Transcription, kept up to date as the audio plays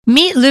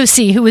Meet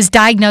Lucy, who was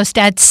diagnosed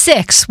at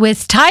 6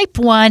 with type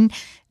 1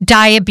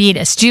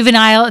 diabetes,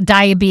 juvenile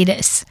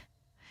diabetes.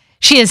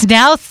 She is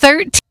now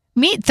 13.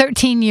 Meet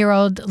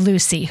 13-year-old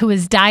Lucy, who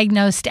was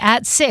diagnosed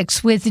at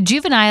 6 with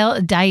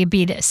juvenile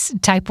diabetes,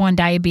 type 1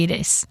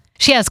 diabetes.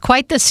 She has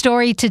quite the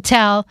story to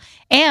tell,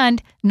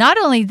 and not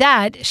only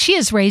that, she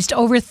has raised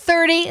over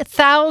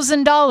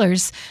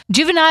 $30,000.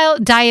 Juvenile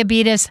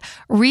Diabetes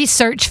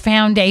Research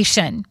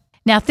Foundation.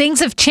 Now, things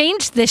have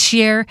changed this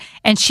year,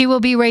 and she will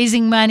be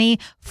raising money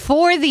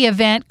for the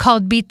event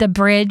called Beat the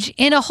Bridge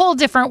in a whole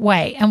different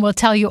way, and we'll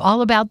tell you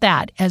all about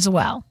that as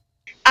well.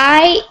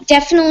 I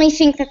definitely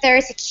think that there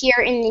is a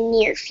cure in the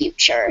near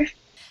future.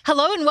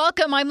 Hello and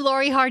welcome. I'm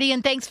Lori Hardy,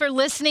 and thanks for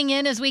listening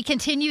in as we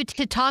continue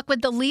to talk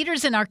with the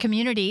leaders in our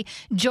community.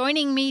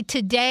 Joining me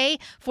today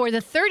for the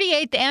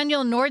 38th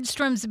annual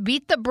Nordstrom's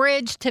Beat the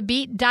Bridge to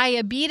Beat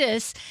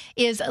Diabetes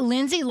is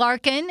Lindsay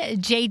Larkin,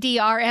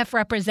 JDRF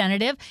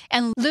representative,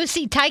 and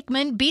Lucy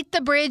Teichman, Beat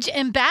the Bridge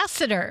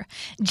ambassador.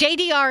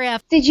 JDRF,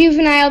 the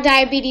Juvenile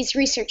Diabetes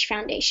Research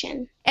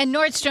Foundation, and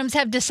Nordstrom's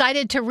have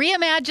decided to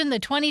reimagine the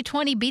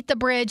 2020 Beat the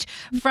Bridge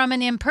from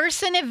an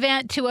in-person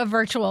event to a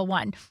virtual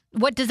one.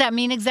 What does that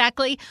mean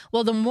exactly?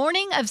 Well, the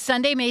morning of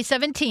Sunday, May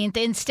 17th,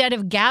 instead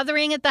of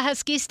gathering at the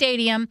Husky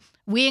Stadium,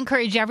 we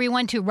encourage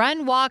everyone to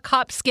run, walk,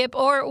 hop, skip,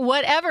 or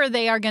whatever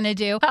they are going to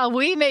do. While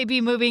we may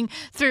be moving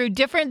through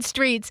different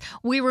streets,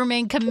 we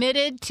remain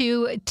committed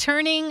to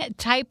turning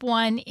type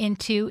 1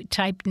 into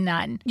type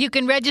none. You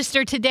can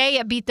register today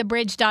at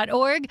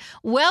beatthebridge.org.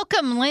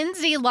 Welcome,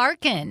 Lindsay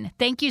Larkin.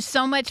 Thank you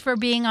so much for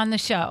being on the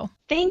show.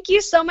 Thank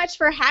you so much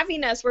for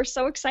having us. We're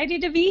so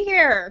excited to be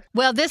here.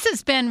 Well, this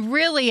has been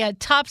really a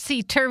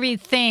topsy-turvy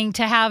thing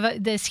to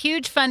have this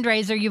huge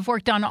fundraiser you've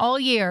worked on all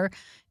year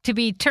to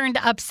be turned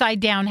upside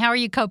down. How are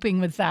you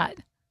coping with that?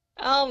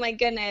 Oh my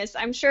goodness.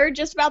 I'm sure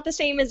just about the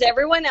same as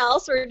everyone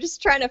else. We're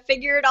just trying to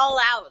figure it all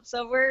out.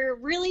 So we're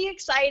really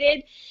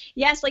excited.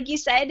 Yes, like you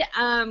said,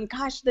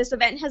 this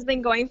event has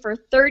been going for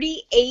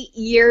 38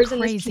 years Crazy.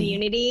 In this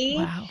community.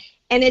 Wow.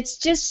 And it's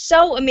just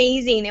so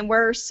amazing, and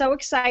we're so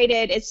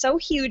excited. It's so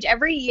huge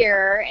every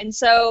year, and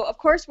so, of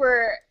course,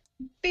 we're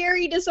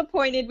very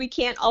disappointed we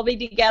can't all be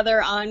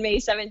together on May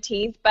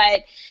 17th,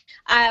 but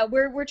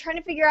we're trying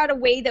to figure out a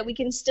way that we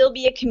can still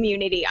be a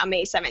community on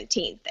May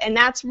 17th, and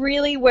that's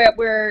really what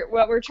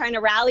we're trying to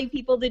rally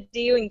people to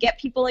do and get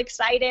people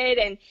excited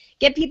and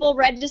get people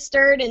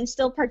registered and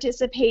still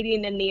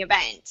participating in the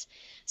event.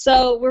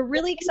 So we're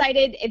really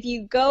excited. If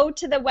you go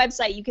to the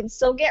website, you can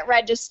still get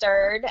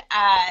registered.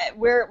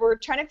 We're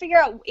trying to figure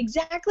out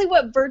exactly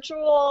what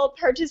virtual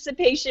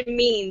participation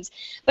means.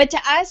 But to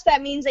us,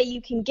 that means that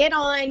you can get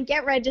on,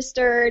 get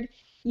registered.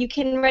 You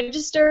can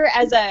register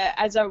as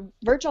a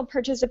virtual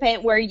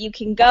participant where you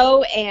can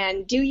go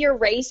and do your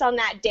race on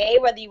that day,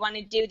 whether you want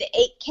to do the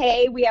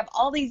 8K. We have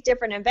all these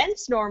different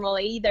events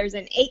normally. There's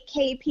an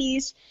 8K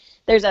piece.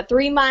 There's a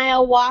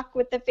 3-mile walk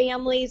with the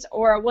families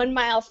or a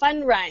 1-mile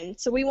fun run.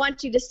 So we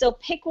want you to still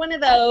pick one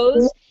of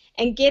those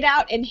and get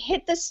out and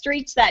hit the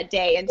streets that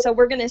day. And so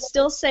we're going to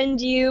still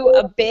send you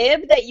a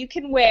bib that you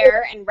can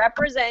wear and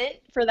represent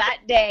for that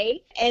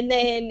day, and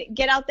then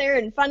get out there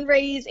and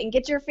fundraise and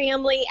get your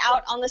family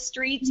out on the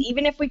streets.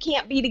 Even if we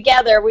can't be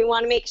together, we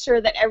want to make sure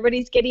that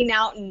everybody's getting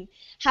out and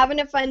having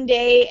a fun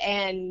day.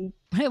 And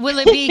will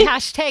it be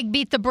hashtag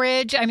Beat the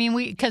Bridge? I mean,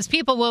 because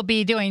people will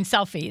be doing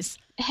selfies.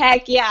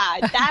 Heck yeah,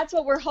 that's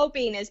what we're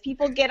hoping is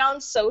people get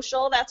on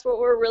social. That's what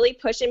we're really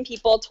pushing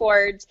people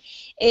towards,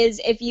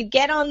 is if you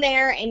get on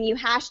there and you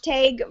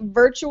hashtag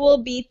virtual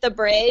Beat the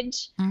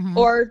Bridge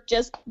or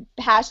just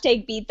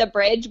hashtag Beat the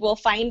Bridge, we'll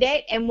find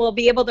it and we'll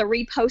be able to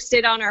repost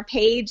it on our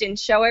page and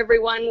show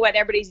everyone what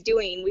everybody's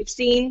doing. We've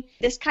seen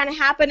this kind of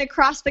happen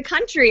across the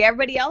country.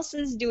 Everybody else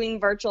is doing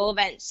virtual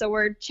events, so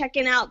we're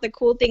checking out the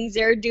cool things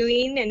they're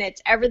doing, and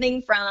it's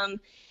everything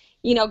from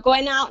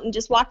going out and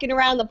just walking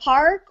around the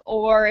park,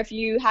 or if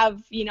you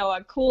have,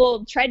 a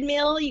cool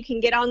treadmill, you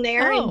can get on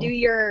there and do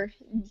your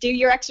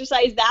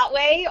exercise that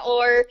way.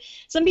 Or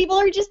some people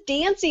are just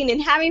dancing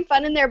and having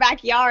fun in their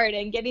backyard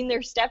and getting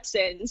their steps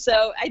in.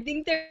 So I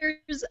think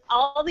there's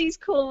all these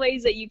cool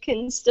ways that you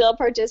can still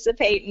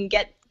participate and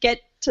get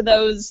to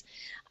those,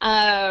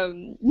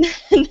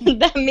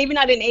 maybe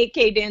not an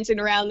 8K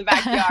dancing around the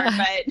backyard,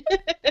 but...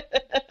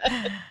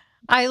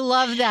 I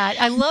love that.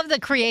 I love the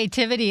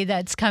creativity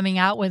that's coming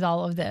out with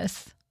all of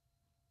this.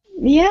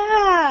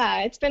 Yeah,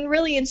 it's been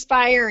really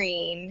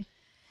inspiring.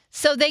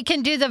 So they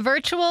can do the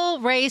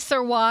virtual race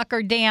or walk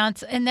or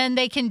dance, and then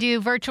they can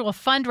do virtual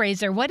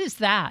fundraiser. What is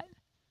that?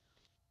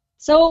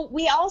 So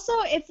we also,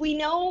 if we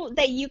know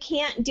that you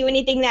can't do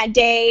anything that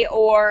day,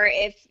 or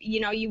if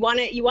you want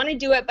to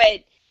do it,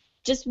 but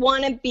just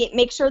want to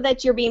make sure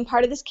that you're being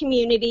part of this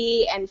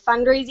community and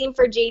fundraising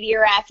for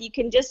JDRF, you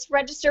can just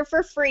register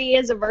for free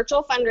as a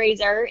virtual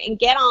fundraiser and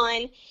get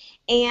on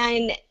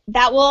and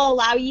that will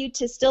allow you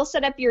to still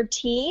set up your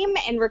team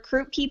and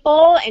recruit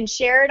people and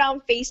share it on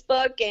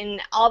Facebook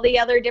and all the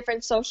other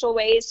different social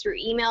ways through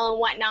email and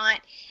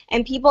whatnot,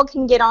 and people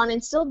can get on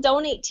and still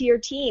donate to your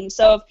team.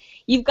 So if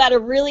you've got a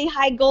really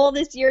high goal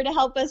this year to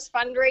help us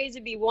fundraise,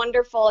 it'd be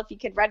wonderful if you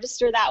could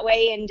register that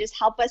way and just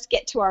help us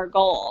get to our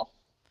goal.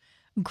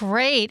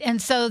 Great.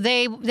 And so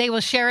they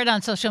will share it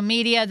on social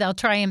media. They'll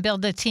try and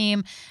build a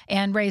team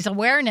and raise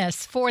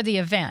awareness for the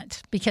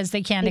event because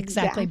they can't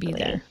exactly be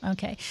there.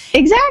 Okay.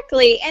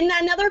 Exactly. And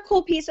another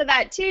cool piece of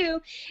that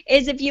too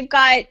is if you've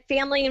got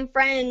family and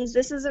friends,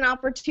 this is an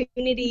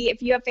opportunity.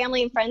 If you have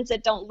family and friends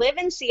that don't live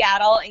in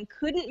Seattle and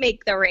couldn't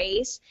make the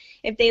race,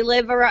 if they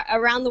live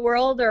around the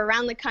world or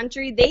around the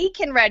country, they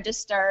can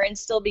register and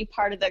still be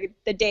part of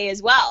the day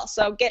as well.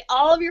 So get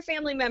all of your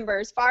family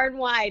members far and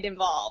wide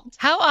involved.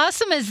 How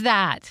awesome is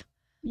that?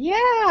 Yeah.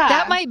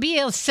 That might be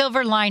a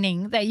silver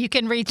lining that you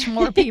can reach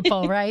more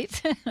people, right?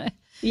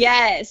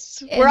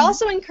 Yes. We're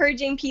also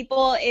encouraging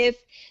people if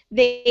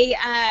they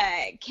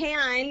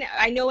can.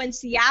 I know in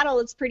Seattle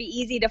it's pretty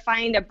easy to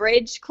find a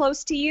bridge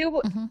close to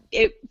you.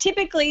 Mm-hmm.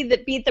 Typically, the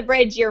Beat the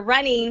Bridge, you're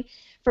running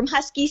from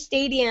Husky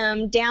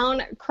Stadium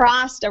down,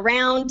 crossed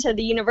around to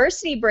the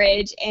University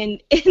Bridge,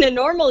 and in a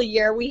normal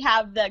year, we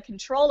have the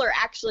controller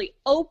actually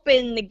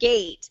open the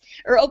gate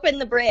or open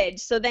the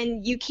bridge, so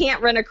then you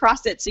can't run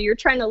across it. So you're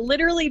trying to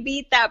literally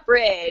beat that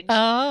bridge.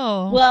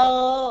 Oh.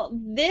 Well,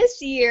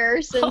 this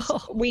year, since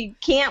we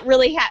can't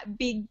really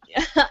be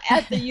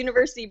at the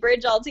University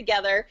Bridge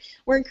altogether,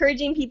 we're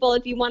encouraging people,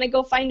 if you want to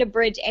go find a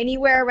bridge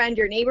anywhere around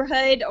your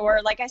neighborhood, or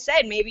like I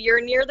said, maybe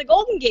you're near the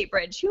Golden Gate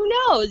Bridge. Who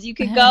knows? You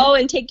could go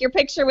and take your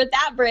picture with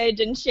that bridge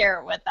and share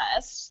it with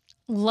us.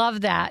 Love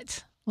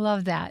that.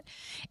 Love that.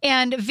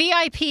 And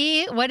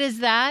VIP, what is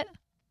that?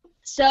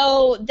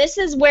 So this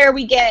is where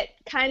we get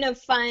kind of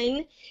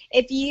fun.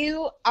 If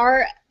you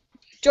are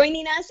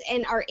joining us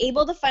and are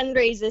able to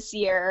fundraise this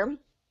year,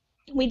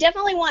 we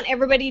definitely want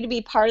everybody to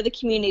be part of the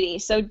community.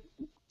 So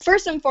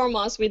first and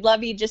foremost, we'd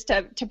love you just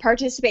to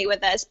participate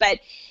with us. But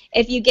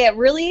if you get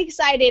really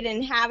excited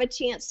and have a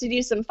chance to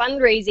do some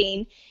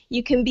fundraising,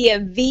 you can be a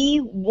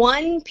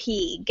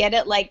V1P. Get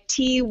it like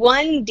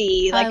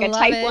T1D, like a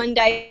type 1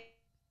 diabetes,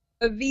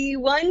 a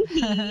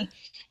V1P.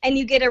 And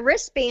you get a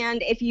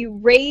wristband if you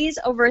raise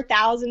over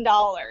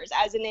 $1,000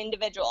 as an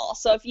individual.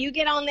 So if you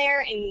get on there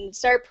and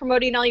start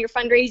promoting all your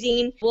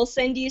fundraising, we'll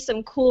send you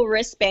some cool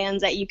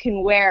wristbands that you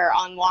can wear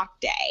on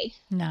walk day.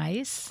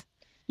 Nice.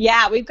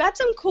 Yeah, we've got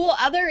some cool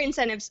other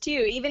incentives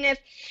too. Even if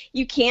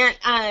you can't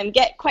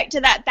get quite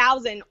to that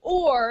 1,000,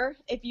 or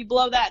if you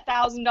blow that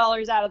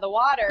 $1,000 out of the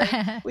water,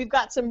 we've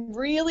got some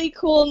really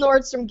cool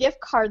Nordstrom gift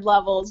card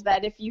levels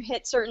that if you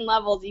hit certain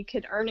levels, you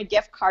could earn a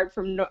gift card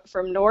from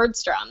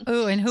Nordstrom.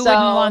 Ooh, and who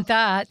wouldn't want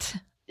that?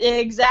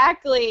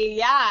 Exactly.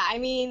 Yeah. I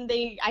mean,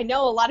 I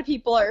know a lot of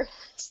people are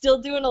still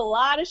doing a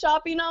lot of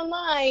shopping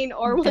online,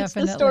 or once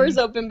the stores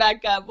open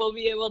back up, we'll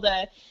be able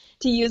to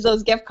use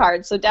those gift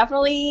cards. So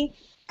definitely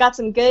got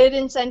some good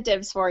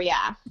incentives for you.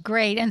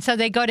 Great. And so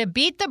they go to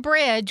Beat the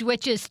Bridge,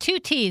 which is 2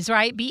 T's,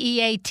 right?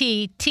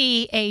 BEATTHE,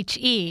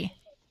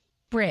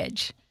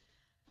 Bridge.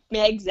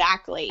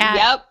 Exactly.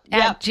 At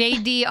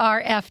jdrf.org.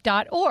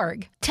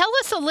 Tell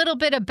us a little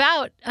bit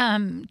about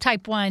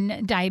type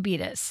 1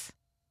 diabetes.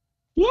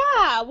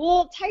 Yeah,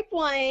 well, type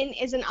 1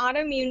 is an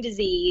autoimmune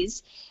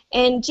disease,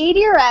 and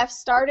JDRF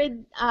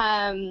started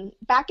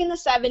back in the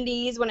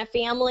 70s when a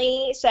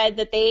family said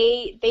that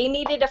they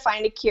needed to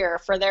find a cure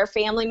for their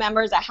family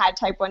members that had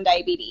type 1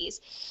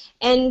 diabetes.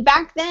 And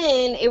back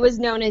then, it was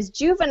known as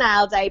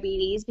juvenile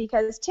diabetes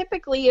because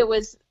typically it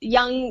was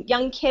young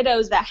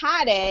kiddos that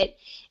had it,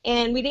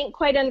 and we didn't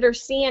quite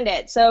understand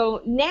it.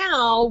 So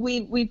now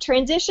we've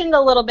transitioned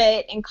a little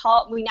bit and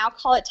we now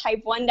call it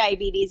type 1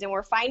 diabetes, and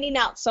we're finding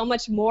out so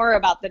much more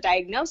about the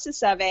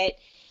diagnosis of it,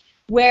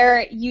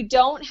 where you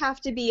don't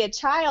have to be a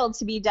child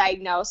to be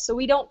diagnosed. So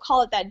we don't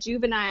call it that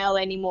juvenile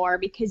anymore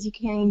because you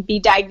can be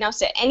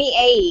diagnosed at any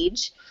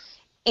age.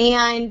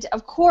 And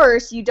of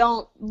course, you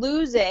don't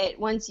lose it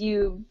once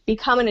you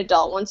become an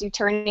adult, once you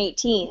turn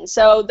 18.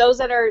 So those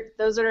that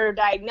are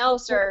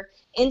diagnosed are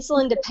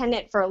insulin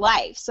dependent for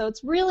life. So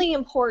it's really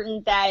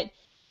important that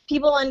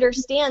people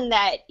understand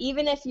that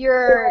even if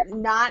you're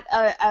not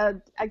a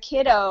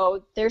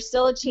kiddo, there's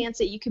still a chance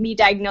that you can be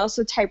diagnosed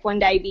with type 1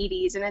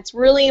 diabetes. And it's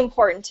really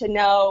important to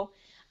know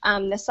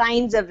the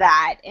signs of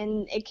that.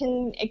 And it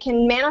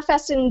can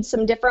manifest in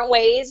some different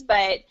ways,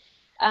 but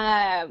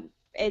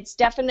it's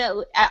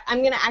definitely,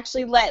 I'm going to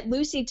actually let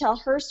Lucy tell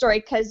her story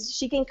because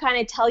she can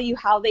kind of tell you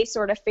how they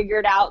sort of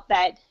figured out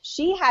that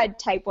she had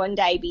type 1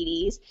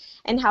 diabetes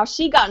and how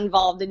she got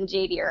involved in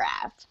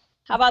JDRF.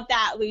 How about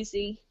that,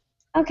 Lucy?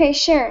 Okay,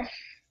 sure.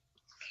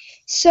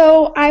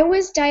 So I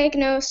was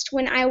diagnosed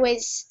when I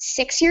was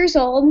 6 years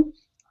old,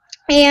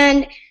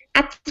 and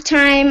at the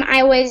time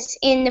I was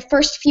in the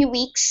first few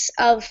weeks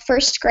of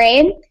first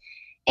grade,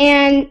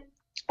 and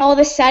all of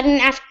a sudden,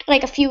 after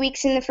like a few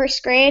weeks in the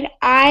first grade,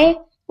 I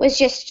was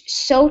just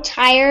so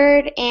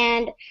tired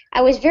and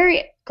I was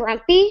very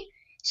grumpy.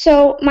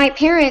 So my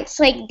parents,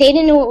 they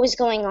didn't know what was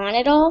going on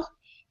at all.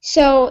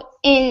 So,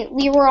 and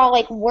we were all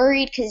like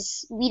worried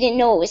because we didn't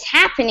know what was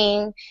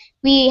happening.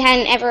 We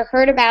hadn't ever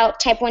heard about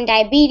type 1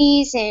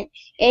 diabetes, and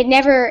it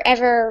never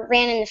ever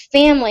ran in the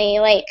family.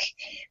 Like,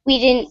 we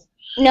didn't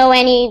know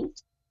any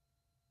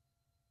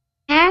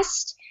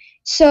past.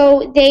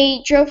 So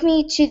they drove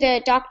me to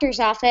the doctor's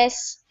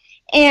office,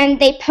 and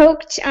they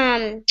poked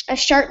a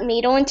sharp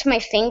needle into my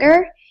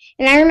finger.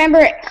 And I remember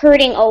it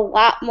hurting a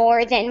lot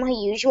more than my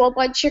usual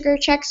blood sugar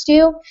checks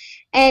do.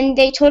 And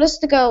they told us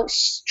to go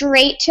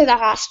straight to the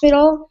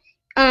hospital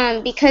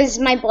because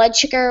my blood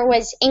sugar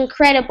was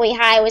incredibly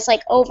high. It was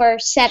like over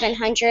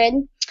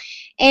 700.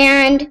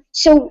 And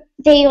so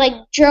they like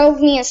drove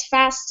me as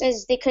fast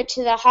as they could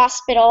to the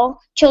hospital,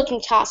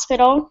 Children's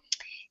Hospital.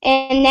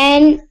 And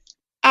then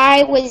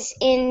I was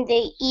in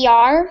the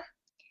ER,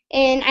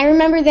 and I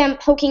remember them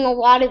poking a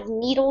lot of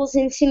needles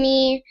into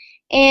me.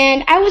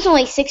 And I was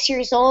only 6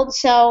 years old,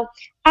 so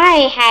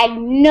I had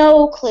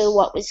no clue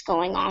what was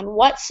going on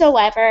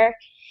whatsoever.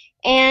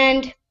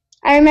 And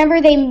I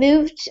remember they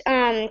moved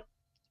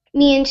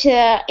me into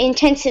the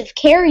intensive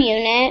care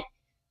unit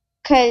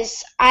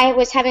because I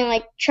was having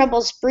like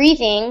troubles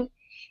breathing.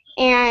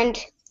 And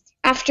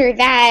after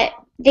that,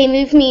 they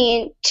moved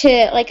me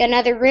to like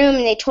another room,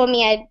 and they told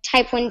me I had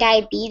type 1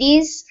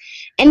 diabetes.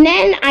 And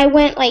then I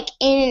went like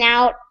in and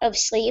out of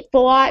sleep a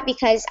lot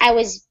because I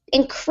was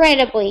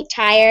incredibly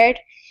tired.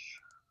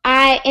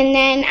 And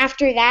then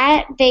after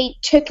that, they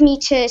took me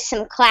to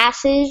some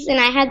classes, and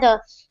I had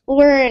to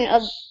learn a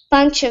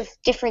bunch of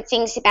different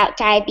things about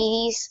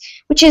diabetes,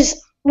 which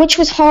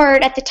was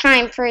hard at the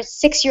time for a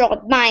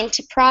 6-year-old mind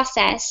to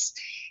process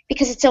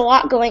because it's a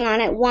lot going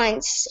on at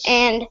once.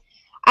 And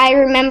I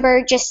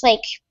remember just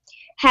like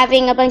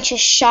having a bunch of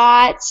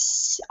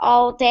shots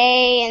all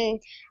day, and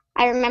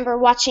I remember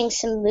watching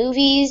some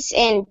movies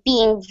and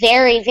being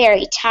very,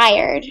 very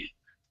tired.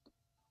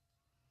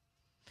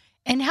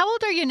 And how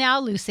old are you now,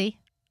 Lucy?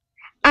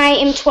 I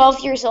am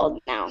 12 years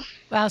old now.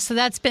 Wow, so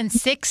that's been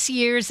 6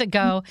 years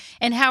ago.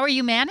 And how are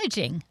you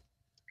managing?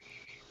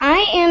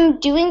 I am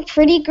doing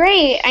pretty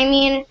great. I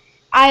mean,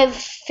 I've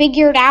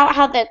figured out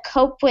how to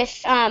cope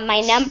with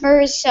my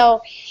numbers.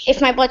 So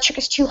if my blood sugar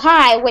is too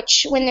high,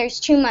 which when there's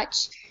too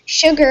much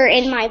sugar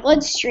in my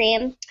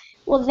bloodstream,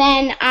 well,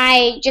 then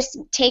I just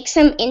take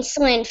some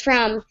insulin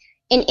from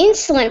an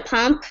insulin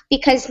pump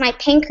because my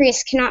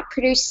pancreas cannot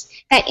produce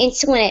that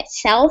insulin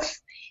itself.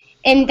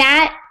 And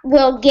that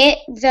will get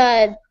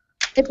the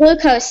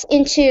glucose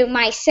into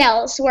my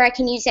cells where I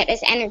can use it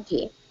as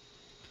energy.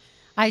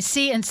 I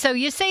see. And so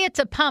you say it's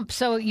a pump.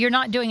 So you're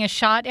not doing a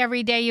shot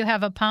every day, you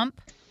have a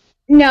pump?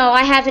 No,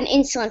 I have an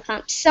insulin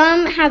pump.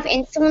 Some have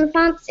insulin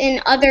pumps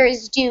and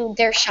others do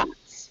their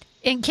shots.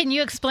 And can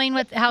you explain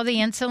how the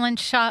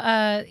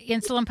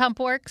insulin pump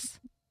works?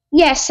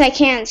 Yes, I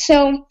can.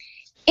 So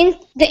in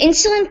the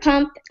insulin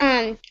pump,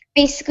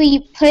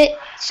 basically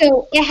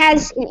so it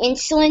has an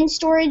insulin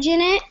storage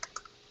in it,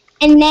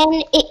 and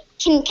then it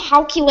can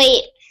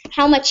calculate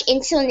how much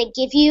insulin they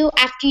give you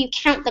after you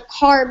count the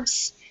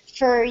carbs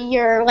for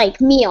your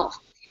meal.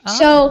 Oh.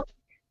 So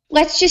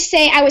let's just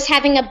say I was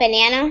having a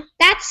banana.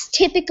 That's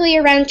typically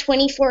around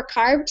 24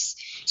 carbs.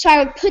 So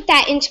I would put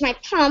that into my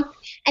pump,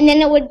 and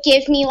then it would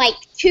give me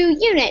 2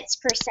 units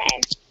per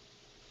se.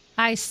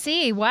 I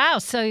see. Wow.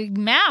 So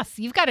math.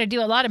 You've got to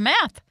do a lot of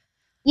math.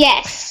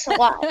 Yes, a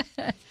lot.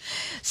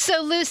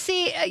 So,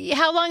 Lucy,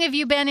 how long have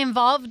you been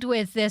involved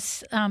with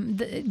this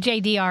the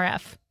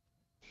JDRF?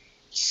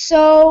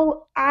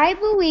 So I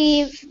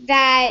believe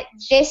that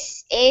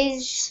this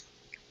is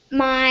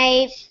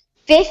my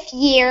 5th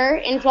year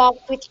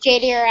involved with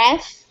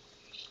JDRF,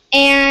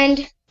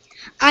 and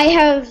I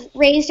have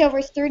raised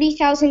over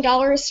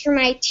 $30,000 for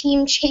my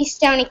team Chase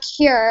Down a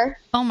Cure.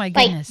 Oh my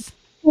goodness.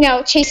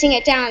 Chasing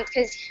it down,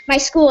 because my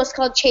school is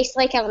called Chase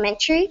Lake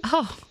Elementary.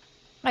 Oh,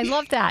 I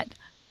love that.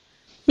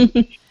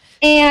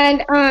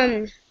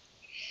 And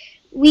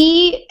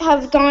we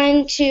have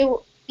gone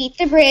to Beat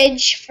the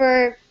Bridge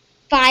for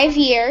 5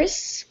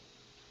 years,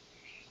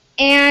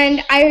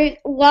 and I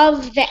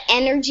love the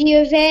energy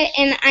of it,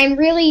 and I'm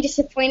really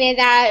disappointed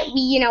that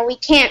we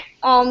can't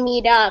all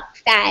meet up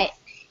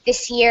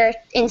this year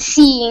and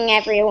seeing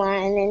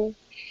everyone and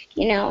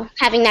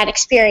having that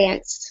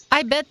experience.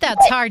 I bet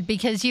that's hard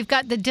because you've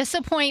got the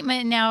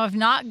disappointment now of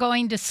not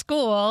going to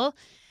school,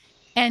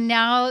 and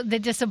now the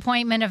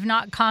disappointment of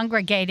not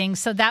congregating,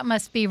 so that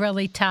must be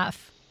really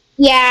tough.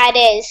 Yeah, it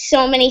is.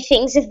 So many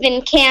things have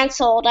been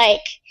canceled.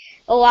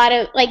 A lot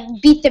of,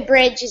 Beat the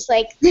Bridge is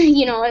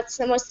it's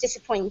the most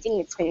disappointing thing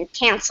that's been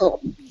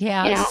canceled.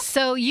 Yeah.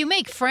 So you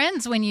make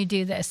friends when you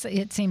do this,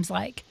 it seems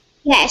like.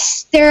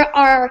 Yes, there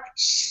are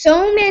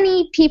so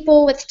many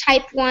people with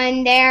type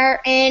 1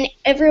 there, and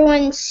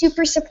everyone's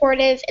super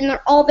supportive, and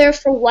they're all there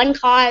for one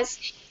cause,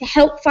 to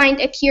help find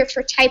a cure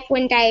for type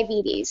 1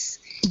 diabetes.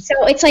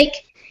 So it's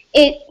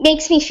it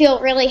makes me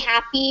feel really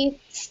happy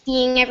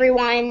seeing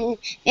everyone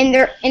and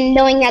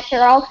knowing that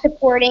they're all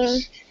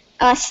supporting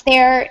us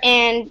there,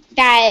 and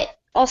that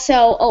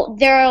also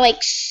there are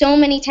so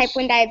many type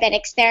 1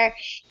 diabetics there.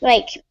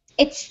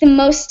 it's the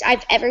most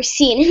I've ever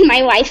seen in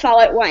my life all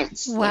at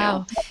once.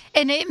 Wow.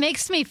 And it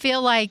makes me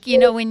feel like, you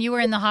know, when you were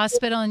in the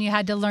hospital and you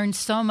had to learn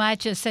so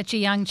much as such a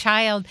young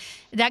child,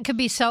 that could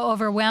be so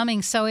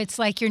overwhelming. So it's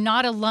like you're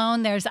not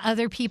alone. There's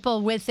other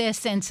people with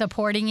this and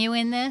supporting you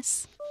in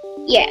this.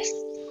 Yes.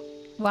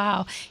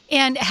 Wow.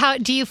 And how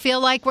do you feel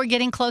like we're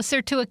getting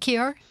closer to a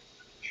cure?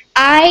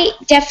 I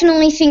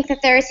definitely think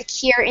that there is a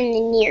cure in the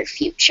near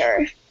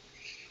future.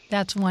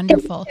 That's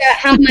wonderful.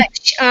 How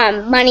much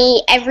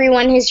money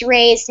everyone has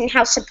raised and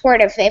how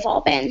supportive they've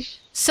all been.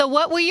 So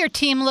what will your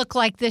team look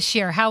like this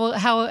year?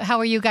 How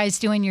are you guys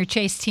doing your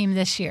Chase team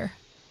this year?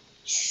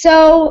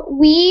 So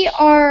we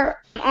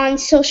are on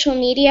social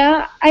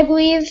media, I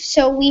believe.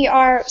 So we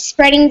are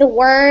spreading the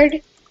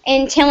word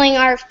and telling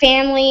our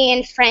family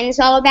and friends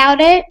all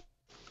about it.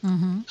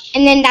 Mm-hmm.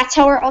 And then that's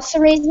how we're also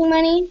raising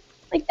money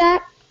like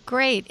that.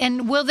 Great.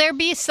 And will there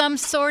be some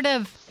sort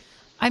of,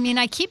 I mean,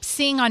 I keep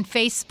seeing on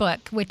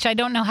Facebook, which I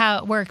don't know how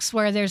it works,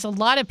 where there's a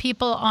lot of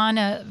people on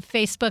a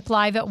Facebook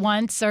Live at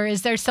once, or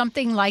is there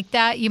something like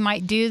that you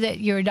might do that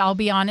you'd all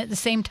be on at the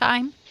same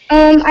time?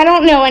 I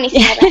don't know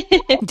anything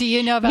about that. Do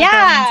you know about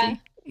that,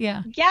 Lindsay?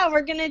 Yeah. Yeah,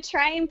 we're going to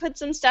try and put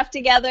some stuff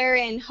together,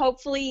 and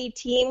hopefully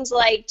teams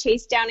like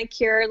Chase Down a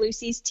Cure,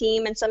 Lucy's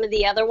team, and some of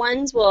the other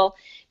ones will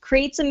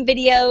create some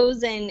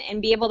videos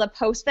and be able to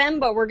post them,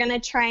 but we're going to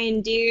try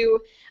and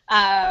do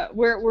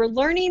we're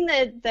learning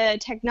the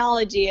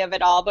technology of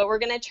it all, but we're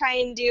going to try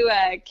and do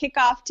a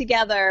kickoff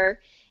together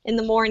in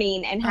the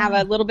morning and have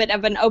a little bit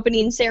of an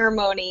opening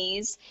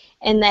ceremonies.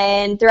 And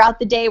then throughout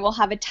the day, we'll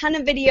have a ton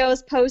of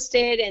videos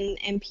posted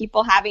and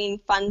people having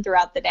fun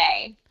throughout the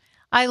day.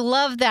 I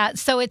love that.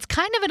 So it's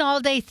kind of an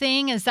all-day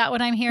thing. Is that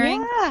what I'm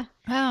hearing? Yeah.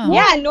 Oh.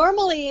 Yeah,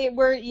 normally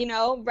we're,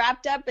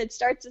 wrapped up. It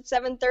starts at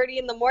 7:30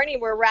 in the morning.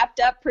 We're wrapped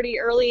up pretty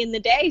early in the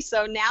day.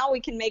 So now we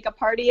can make a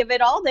party of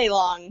it all day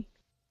long.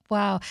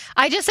 Wow.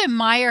 I just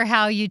admire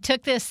how you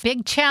took this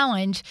big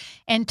challenge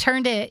and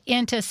turned it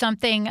into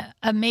something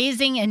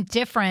amazing and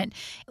different.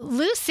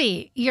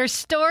 Lucy, your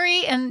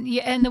story and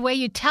the way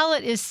you tell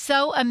it is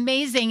so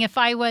amazing. If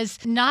I was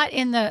not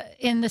in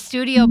the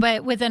studio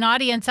but with an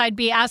audience, I'd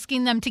be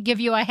asking them to give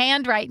you a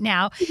hand right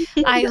now.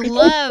 I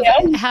love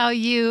how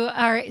you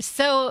are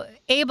so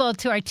able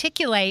to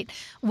articulate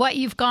what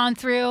you've gone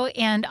through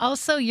and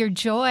also your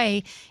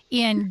joy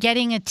in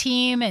getting a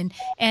team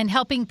and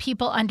helping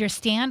people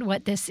understand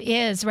what this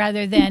is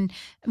rather than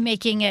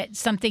making it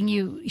something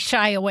you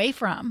shy away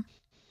from.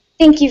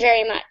 Thank you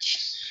very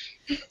much.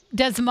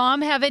 Does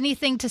Mom have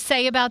anything to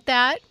say about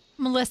that,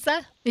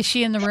 Melissa? Is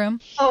she in the room?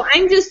 Oh,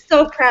 I'm just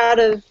so proud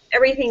of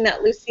everything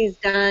that Lucy's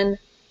done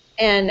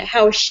and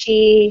how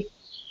she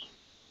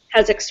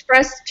has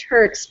expressed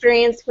her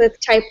experience with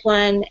type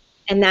 1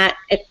 and that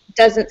it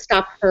doesn't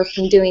stop her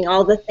from doing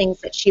all the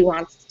things that she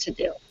wants to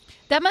do.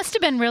 That must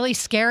have been really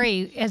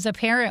scary as a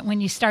parent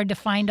when you started to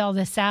find all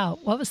this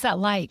out. What was that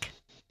like?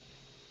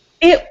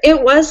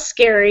 It was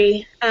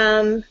scary.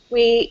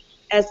 We,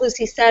 as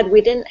Lucy said,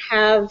 we didn't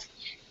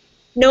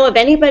know of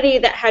anybody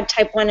that had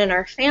type 1 in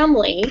our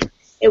family.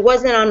 It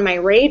wasn't on my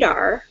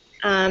radar.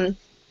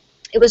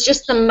 It was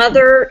just the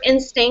mother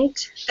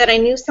instinct that I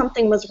knew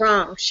something was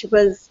wrong. She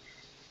was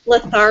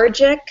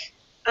lethargic.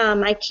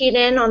 I keyed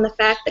in on the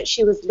fact that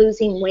she was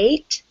losing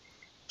weight.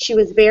 She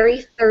was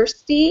very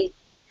thirsty.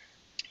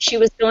 She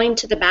was going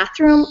to the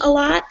bathroom a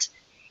lot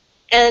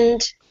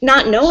and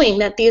not knowing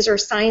that these are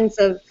signs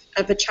of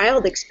a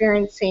child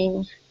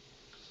experiencing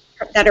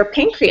that her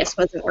pancreas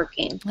wasn't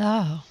working.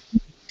 Oh,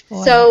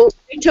 boy. So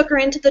we took her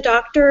into the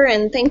doctor,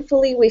 and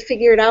thankfully we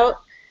figured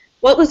out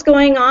what was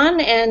going on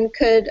and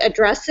could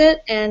address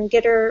it and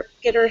get her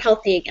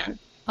healthy again.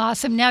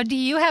 Awesome. Now, do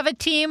you have a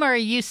team or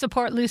you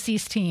support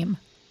Lucy's team?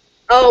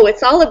 Oh,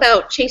 it's all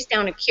about Chase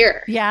Down a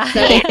Cure. Yeah.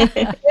 So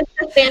it's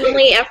a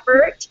family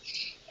effort.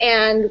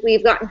 And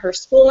we've gotten her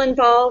school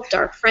involved,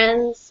 our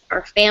friends,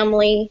 our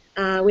family.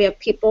 We have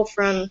people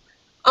from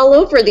all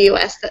over the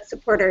U.S. that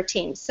support our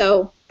team.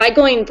 So by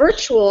going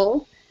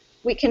virtual,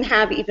 we can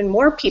have even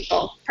more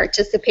people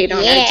participate on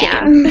our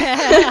team.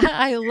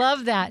 I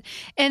love that.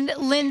 And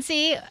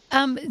Lindsay,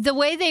 the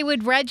way they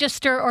would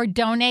register or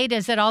donate,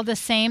 is it all the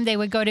same? They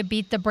would go to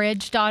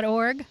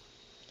beatthebridge.org?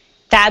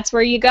 That's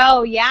where you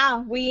go.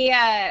 Yeah, we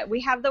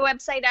have the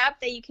website up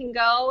that you can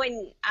go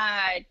and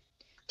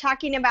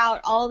talking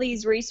about all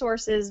these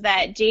resources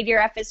that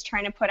JDRF is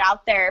trying to put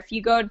out there. If you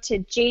go to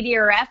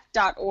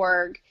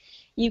jdrf.org,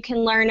 you can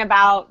learn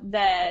about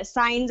the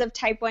signs of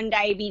type 1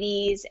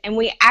 diabetes. And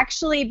we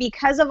actually,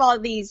 because of all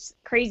these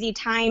crazy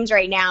times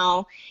right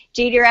now,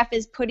 JDRF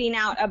is putting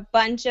out a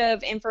bunch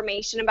of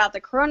information about the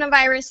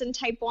coronavirus and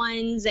type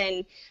 1s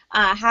and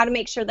how to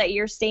make sure that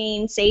you're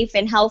staying safe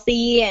and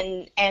healthy.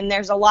 And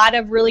there's a lot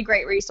of really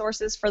great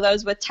resources for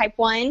those with type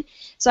 1.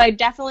 So I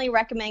definitely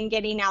recommend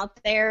getting out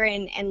there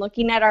and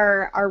looking at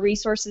our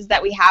resources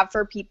that we have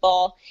for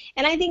people.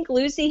 And I think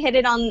Lucy hit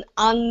it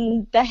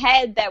on the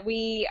head that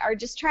we are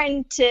just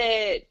trying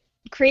to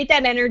create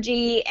that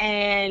energy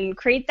and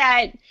create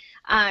that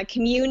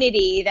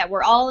community, that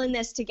we're all in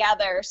this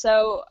together.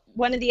 So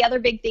one of the other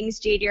big things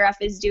JDRF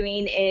is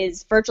doing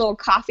is virtual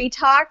coffee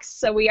talks.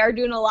 So we are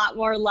doing a lot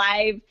more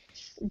live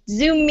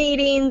Zoom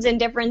meetings and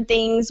different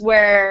things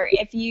where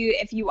if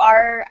you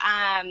are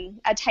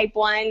a type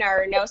 1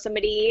 or know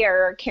somebody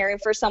or caring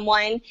for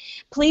someone,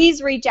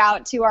 please reach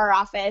out to our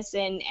office,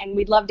 and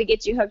we'd love to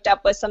get you hooked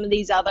up with some of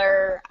these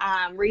other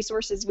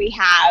resources we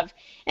have.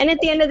 And at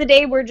the end of the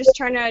day, we're just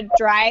trying to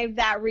drive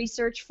that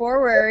research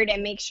forward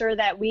and make sure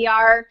that we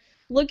are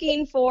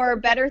looking for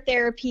better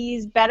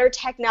therapies, better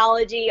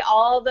technology,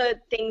 all the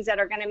things that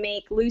are going to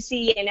make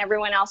Lucy and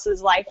everyone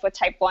else's life with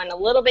type 1 a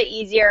little bit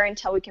easier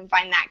until we can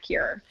find that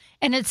cure.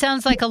 And it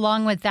sounds like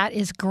along with that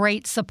is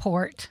great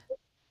support.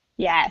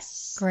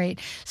 Yes. Great.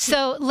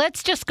 So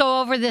let's just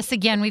go over this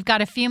again. We've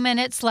got a few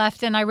minutes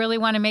left, and I really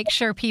want to make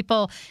sure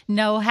people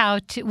know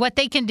what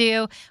they can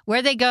do,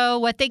 where they go,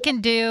 what they can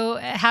do,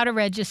 how to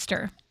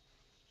register.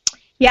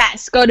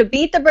 Yes. Go to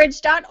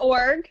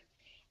beatthebridge.org.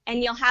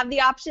 And you'll have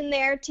the option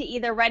there to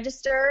either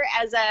register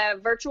as a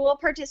virtual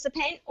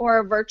participant or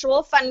a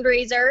virtual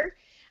fundraiser.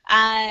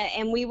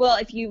 And we will,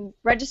 if you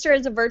register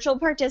as a virtual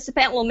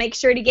participant, we'll make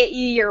sure to get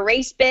you your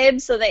race bib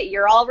so that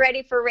you're all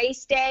ready for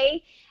race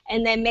day.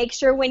 And then make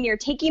sure when you're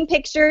taking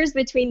pictures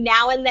between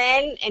now and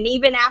then, and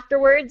even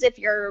afterwards, if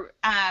you're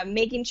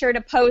making sure to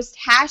post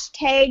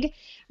hashtag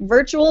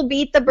virtual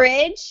beat the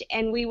bridge,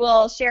 and we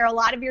will share a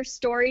lot of your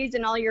stories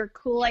and all your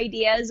cool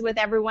ideas with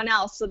everyone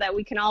else so that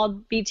we can all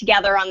be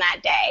together on that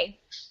day.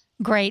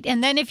 Great.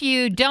 And then if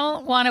you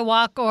don't want to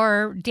walk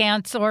or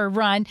dance or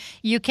run,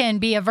 you can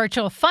be a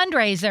virtual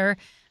fundraiser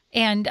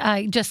and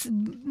just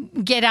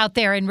get out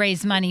there and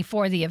raise money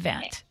for the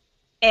event.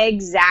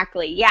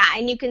 Exactly. Yeah.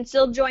 And you can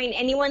still join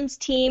anyone's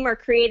team or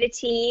create a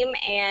team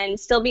and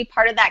still be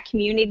part of that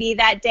community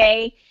that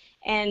day,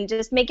 and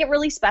just make it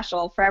really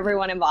special for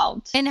everyone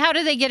involved. And how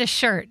do they get a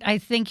shirt? I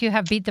think you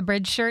have Beat the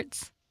Bridge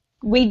shirts.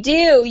 We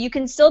do. You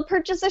can still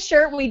purchase a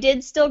shirt. We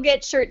did still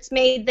get shirts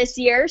made this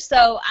year.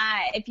 So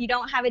if you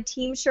don't have a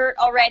team shirt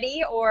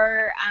already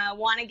or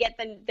want to get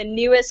the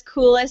newest,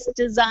 coolest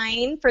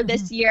design for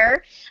this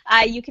year,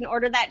 you can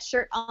order that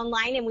shirt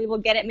online and we will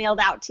get it mailed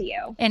out to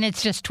you. And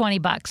it's just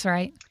 $20,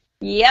 right?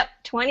 Yep,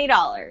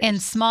 $20.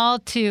 And small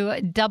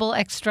to double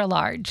extra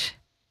large.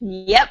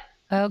 Yep.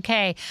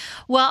 Okay.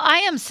 Well,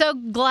 I am so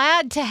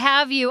glad to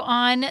have you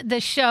on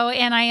the show,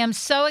 and I am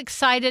so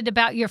excited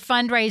about your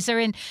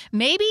fundraiser. And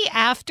maybe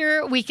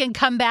after we can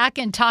come back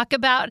and talk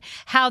about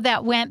how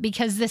that went,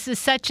 because this is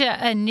such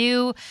a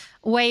new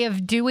way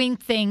of doing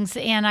things.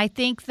 And I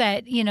think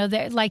that,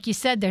 like you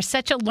said, there's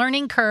such a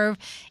learning curve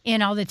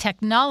in all the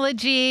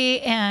technology.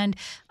 And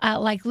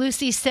like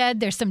Lucy said,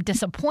 there's some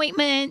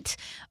disappointment,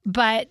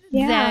 but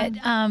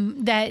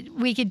that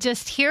we could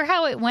just hear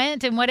how it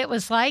went and what it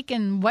was like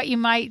and what you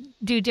might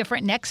do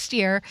different next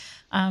year.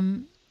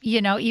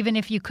 Even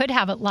if you could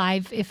have it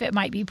live, if it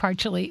might be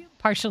partially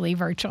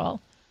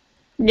virtual.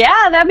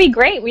 Yeah, that'd be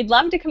great. We'd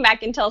love to come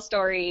back and tell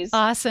stories.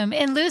 Awesome.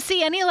 And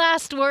Lucy, any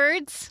last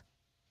words?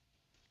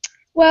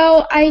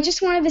 Well, I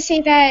just wanted to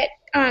say that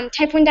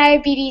type 1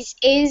 diabetes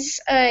is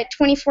a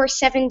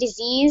 24/7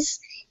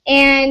 disease,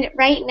 and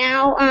right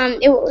now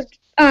it would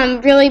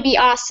really be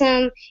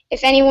awesome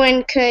if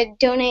anyone could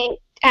donate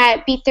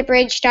at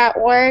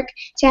beatthebridge.org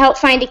to help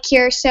find a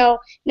cure so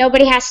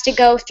nobody has to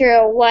go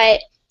through what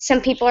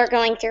some people are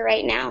going through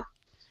right now.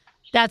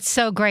 That's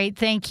so great.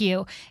 Thank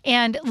you.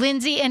 And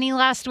Lindsay, any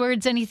last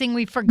words, anything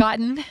we've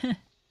forgotten?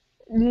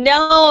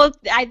 No,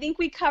 I think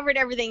we covered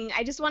everything.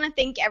 I just want to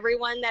thank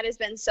everyone that has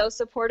been so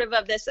supportive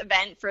of this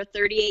event for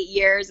 38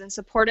 years and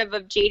supportive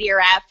of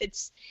JDRF.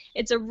 It's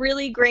a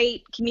really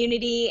great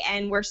community,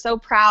 and we're so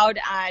proud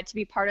to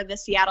be part of the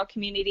Seattle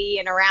community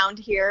and around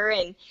here,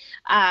 and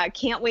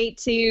can't wait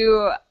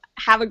to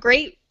have a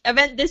great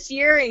event this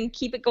year and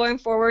keep it going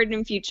forward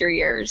in future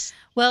years.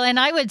 Well, and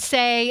I would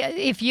say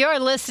if you're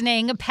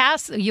listening,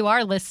 pass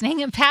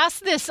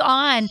this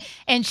on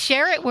and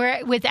share it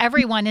with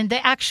everyone. And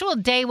the actual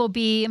day will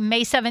be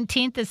May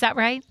 17th. Is that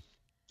right?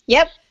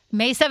 Yep.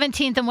 May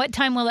 17th. And what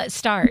time will it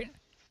start?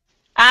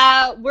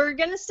 We're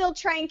going to still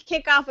try and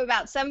kick off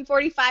about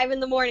 7:45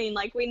 in the morning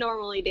like we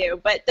normally do.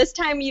 But this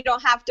time you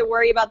don't have to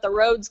worry about the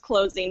roads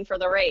closing for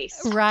the race.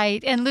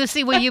 Right. And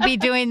Lucy, will you be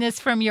doing this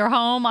from your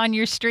home on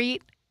your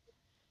street?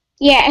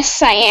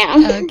 Yes, I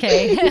am.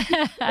 Okay.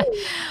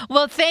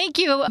 Well, thank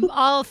you,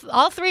 all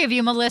three of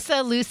you,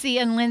 Melissa, Lucy,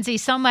 and Lindsay,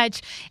 so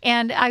much.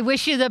 And I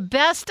wish you the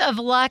best of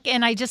luck.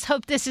 And I just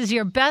hope this is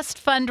your best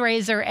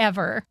fundraiser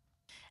ever.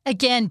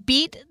 Again,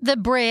 Beat the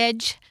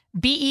Bridge,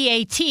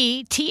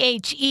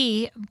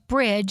 BEATTHE,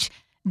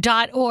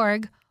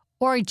 bridge.org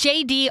or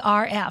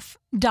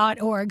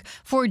JDRF.org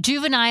for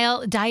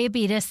juvenile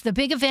diabetes. The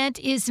big event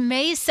is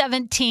May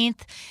 17th.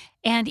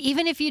 And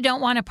even if you don't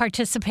want to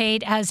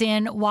participate, as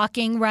in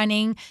walking,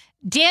 running,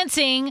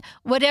 dancing,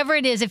 whatever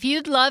it is. If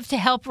you'd love to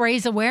help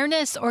raise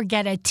awareness or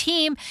get a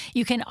team,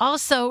 you can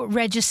also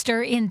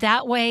register in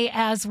that way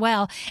as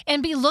well.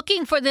 And be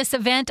looking for this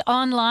event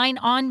online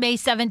on May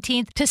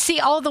 17th to see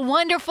all the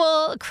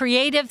wonderful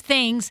creative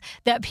things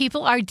that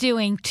people are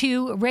doing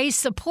to raise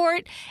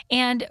support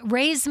and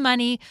raise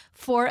money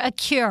for a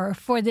cure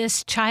for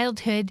this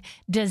childhood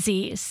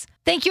disease.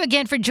 Thank you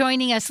again for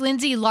joining us,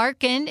 Lindsay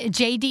Larkin,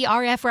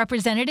 JDRF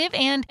representative,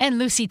 and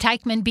Lucy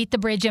Teichman, Beat the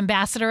Bridge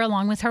ambassador,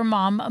 along with her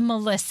mom,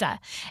 Melissa.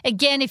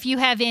 Again, if you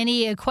have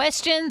any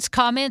questions,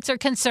 comments, or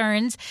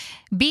concerns,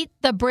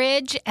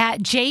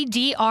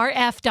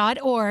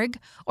 beatthebridge@jdrf.org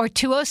or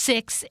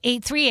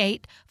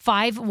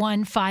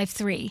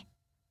 206-838-5153.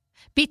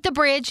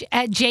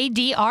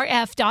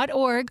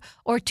 beatthebridge@jdrf.org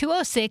or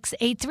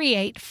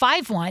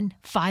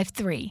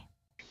 206-838-5153.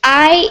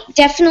 I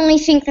definitely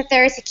think that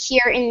there is a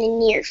cure in the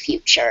near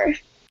future.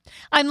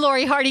 I'm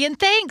Lori Hardy, and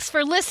thanks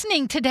for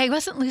listening today.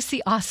 Wasn't Lucy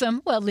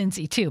awesome? Well,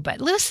 Lindsay too,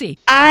 but Lucy.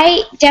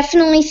 I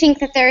definitely think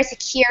that there is a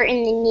cure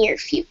in the near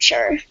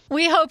future.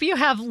 We hope you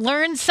have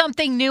learned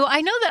something new. I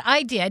know that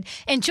I did.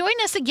 And join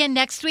us again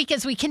next week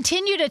as we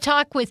continue to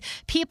talk with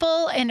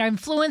people and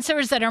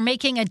influencers that are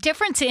making a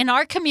difference in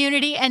our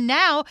community. And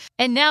now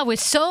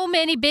with so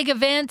many big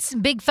events,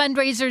 big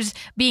fundraisers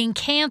being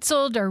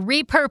canceled or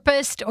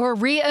repurposed or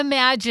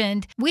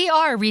reimagined, we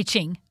are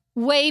reaching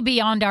way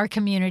beyond our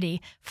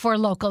community for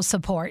local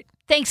support.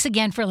 Thanks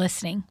again for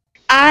listening.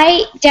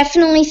 I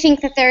definitely think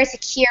that there is a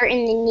cure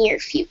in the near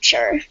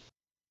future.